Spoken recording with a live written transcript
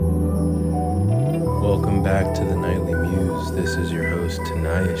Welcome back to the Nightly Muse. This is your host,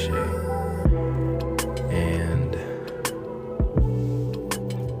 Tanaya Shea. And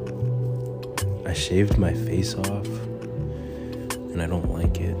I shaved my face off, and I don't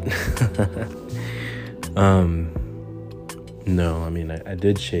like it. No, I mean, I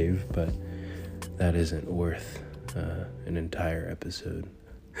did shave, but that isn't worth an entire episode.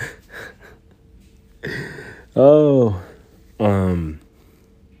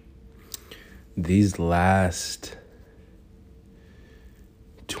 These last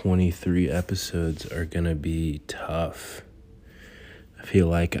 23 episodes are gonna be tough. I feel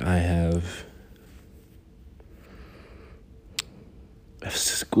like I've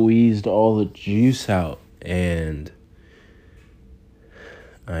squeezed all the juice out, and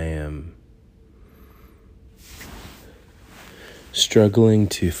I am struggling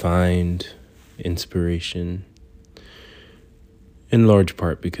to find inspiration, in large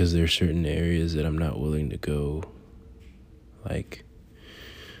part because there are certain areas that I'm not willing to go, like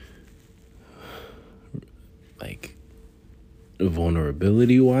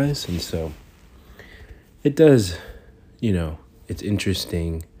vulnerability-wise. And so it does, it's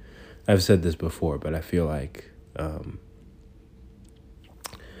interesting. I've said this before, but I feel like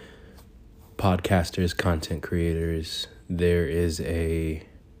podcasters, content creators, there is a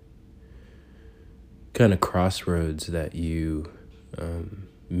kind of crossroads that you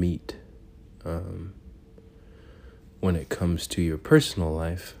meet when it comes to your personal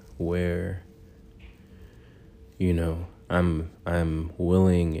life, where I'm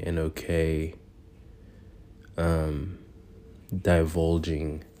willing and okay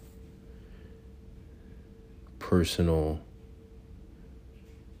divulging personal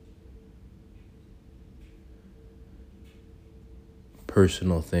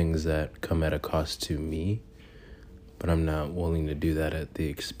things that come at a cost to me, but I'm not willing to do that at the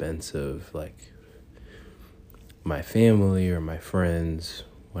expense of my family or my friends.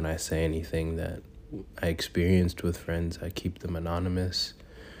 When I say anything that I experienced with friends, I keep them anonymous,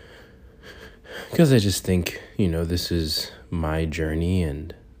 because I just think, this is my journey,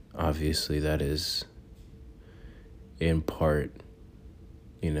 and obviously that is in part,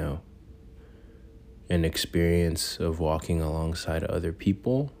 an experience of walking alongside other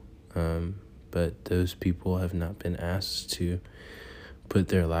people, but those people have not been asked to put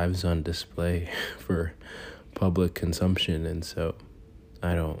their lives on display for public consumption, and so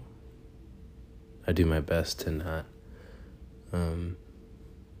I do my best to not,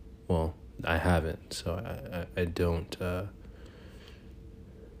 I haven't, so I don't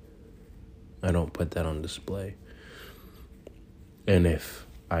put that on display. And if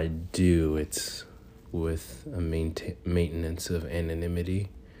I do, it's with a maintenance of anonymity,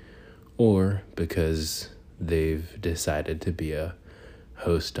 or because they've decided to be a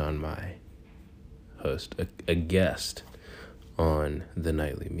guest on the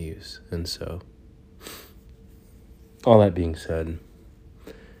Nightly Muse. And so, all that being said,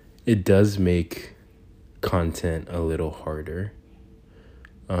 it does make content a little harder,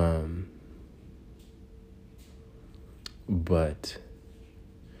 but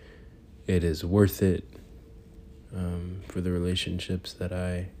it is worth it for the relationships that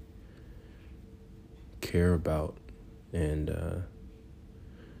I care about, and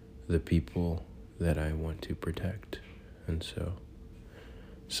the people that I want to protect. And so,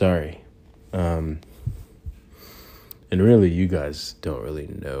 sorry. And really, you guys don't really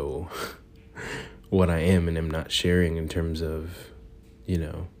know what I am and am not sharing in terms of,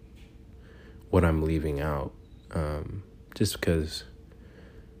 what I'm leaving out. Just because,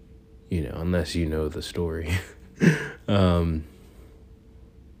 unless you know the story.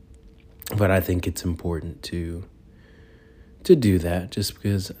 But I think it's important to do that, just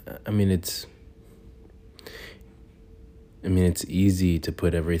because, it's easy to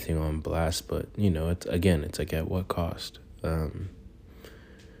put everything on blast, but, it's like, at what cost? I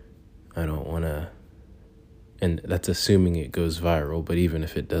don't want to, and that's assuming it goes viral, but even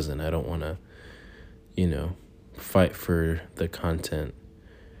if it doesn't, I don't want to, fight for the content,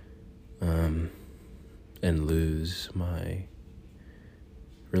 and lose my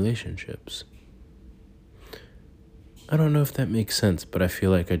relationships. I don't know if that makes sense, but I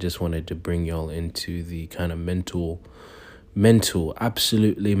feel like I just wanted to bring y'all into the kind of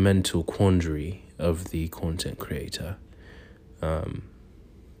absolutely mental quandary of the content creator.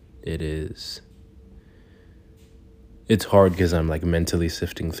 It's hard because I'm mentally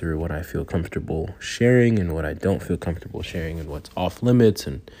sifting through what I feel comfortable sharing and what I don't feel comfortable sharing, and what's off limits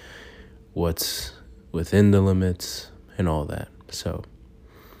and what's within the limits and all that. So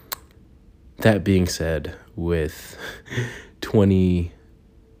that being said, with 23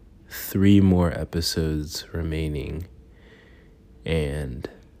 3 more episodes remaining, and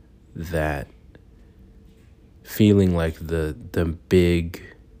that feeling like the big,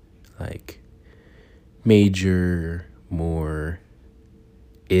 like, major, more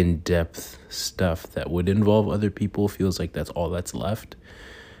in-depth stuff that would involve other people feels like that's all that's left,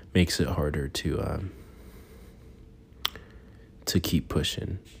 makes it harder to keep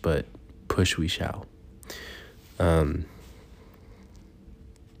pushing, but push we shall.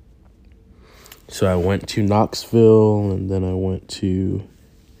 So I went to Knoxville, and then I went to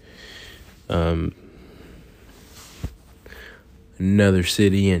another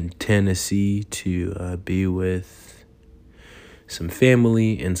city in Tennessee to be with some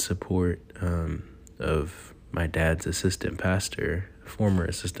family in support of my dad's assistant pastor, former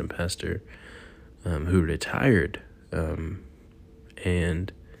assistant pastor, who retired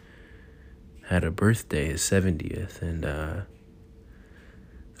and had a birthday, his 70th, and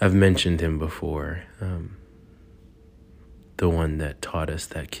I've mentioned him before, the one that taught us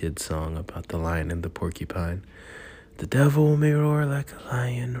that kid's song about the lion and the porcupine. The devil may roar like a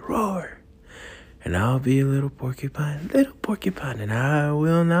lion, roar, and I'll be a little porcupine, and I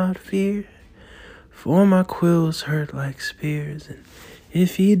will not fear, for my quills hurt like spears, and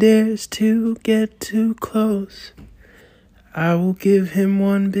if he dares to get too close, I will give him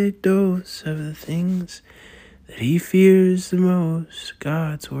one big dose of the things that he fears the most,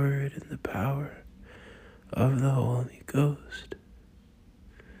 God's word and the power of the Holy Ghost.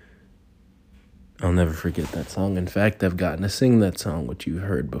 I'll never forget that song. In fact, I've gotten to sing that song, which you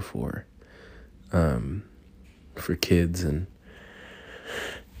heard before, for kids, and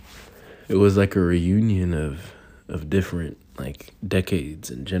it was like a reunion of different, like, decades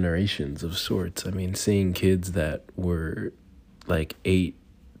and generations of sorts. I mean, seeing kids that were like 8,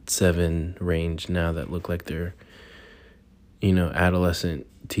 7 range now that look like they're, adolescent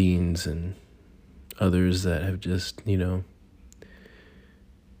teens, and others that have just,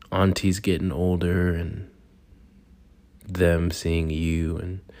 aunties getting older, and them seeing you,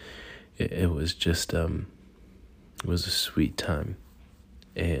 and it was just, it was a sweet time.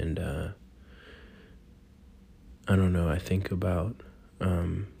 And I don't know, I think about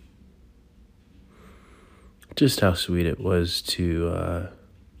just how sweet it was to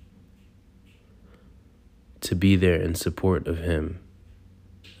be there in support of him,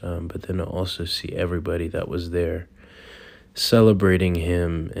 but then to also see everybody that was there celebrating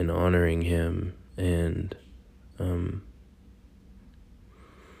him and honoring him, and I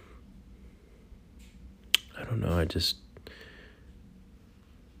don't know,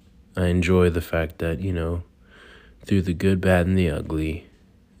 I enjoy the fact that, through the good, bad, and the ugly,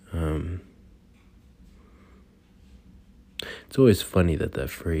 it's always funny that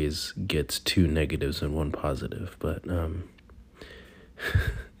phrase gets 2 negatives and 1 positive, but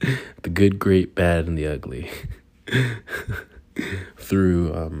the good, great, bad, and the ugly.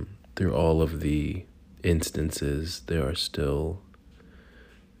 Through all of the instances, there are still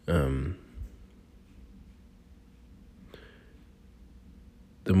the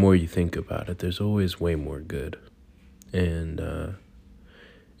more you think about it, there's always way more good, and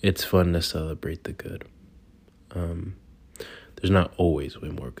it's fun to celebrate the good. There's not always way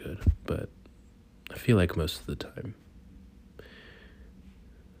more good, but I feel like most of the time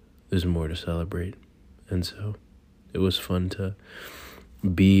there's more to celebrate. And so it was fun to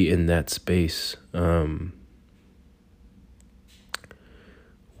be in that space.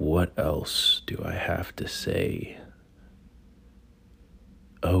 What else do I have to say?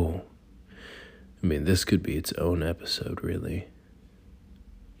 Oh, I mean, this could be its own episode, really.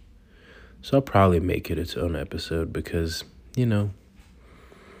 So I'll probably make it its own episode because,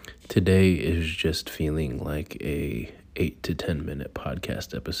 today is just feeling like a 8 to 10 minute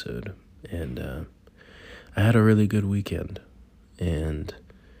podcast episode. And I had a really good weekend, and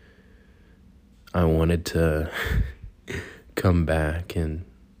I wanted to come back, and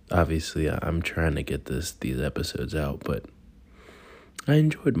obviously I'm trying to get these episodes out, but I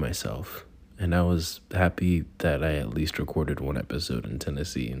enjoyed myself, and I was happy that I at least recorded 1 episode in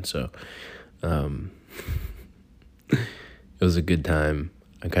Tennessee, and so it was a good time.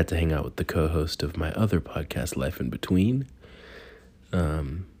 I got to hang out with the co-host of my other podcast, Life in Between,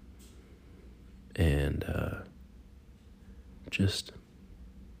 and just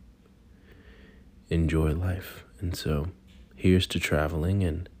enjoy life. And so here's to traveling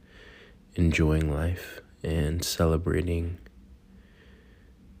and enjoying life and celebrating.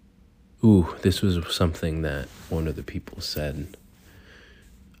 This was something that one of the people said.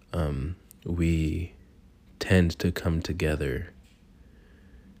 We tend to come together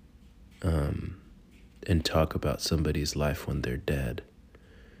and talk about somebody's life when they're dead.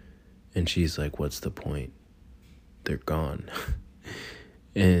 And she's like, what's the point? They're gone.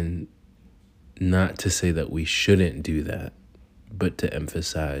 And not to say that we shouldn't do that, but to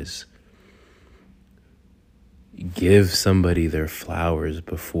emphasize, give somebody their flowers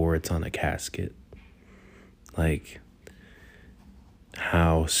before it's on a casket. Like,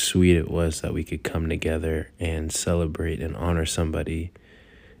 how sweet it was that we could come together and celebrate and honor somebody,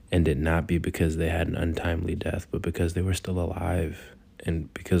 and it not be because they had an untimely death, but because they were still alive,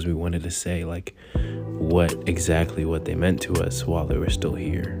 and because we wanted to say like what they meant to us while they were still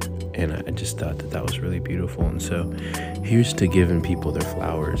here. And I just thought that was really beautiful. And so here's to giving people their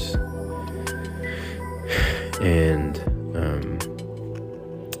flowers. And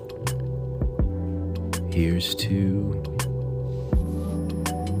here's to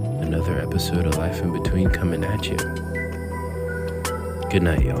another episode of Life in Between coming at you. Good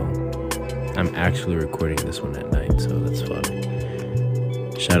night, y'all. I'm actually recording this one at night, so that's fun.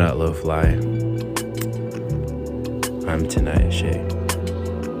 Shout out Lo Fly. I'm Tanaya Shea.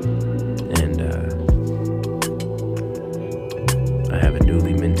 And I have a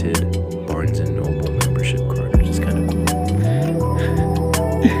newly minted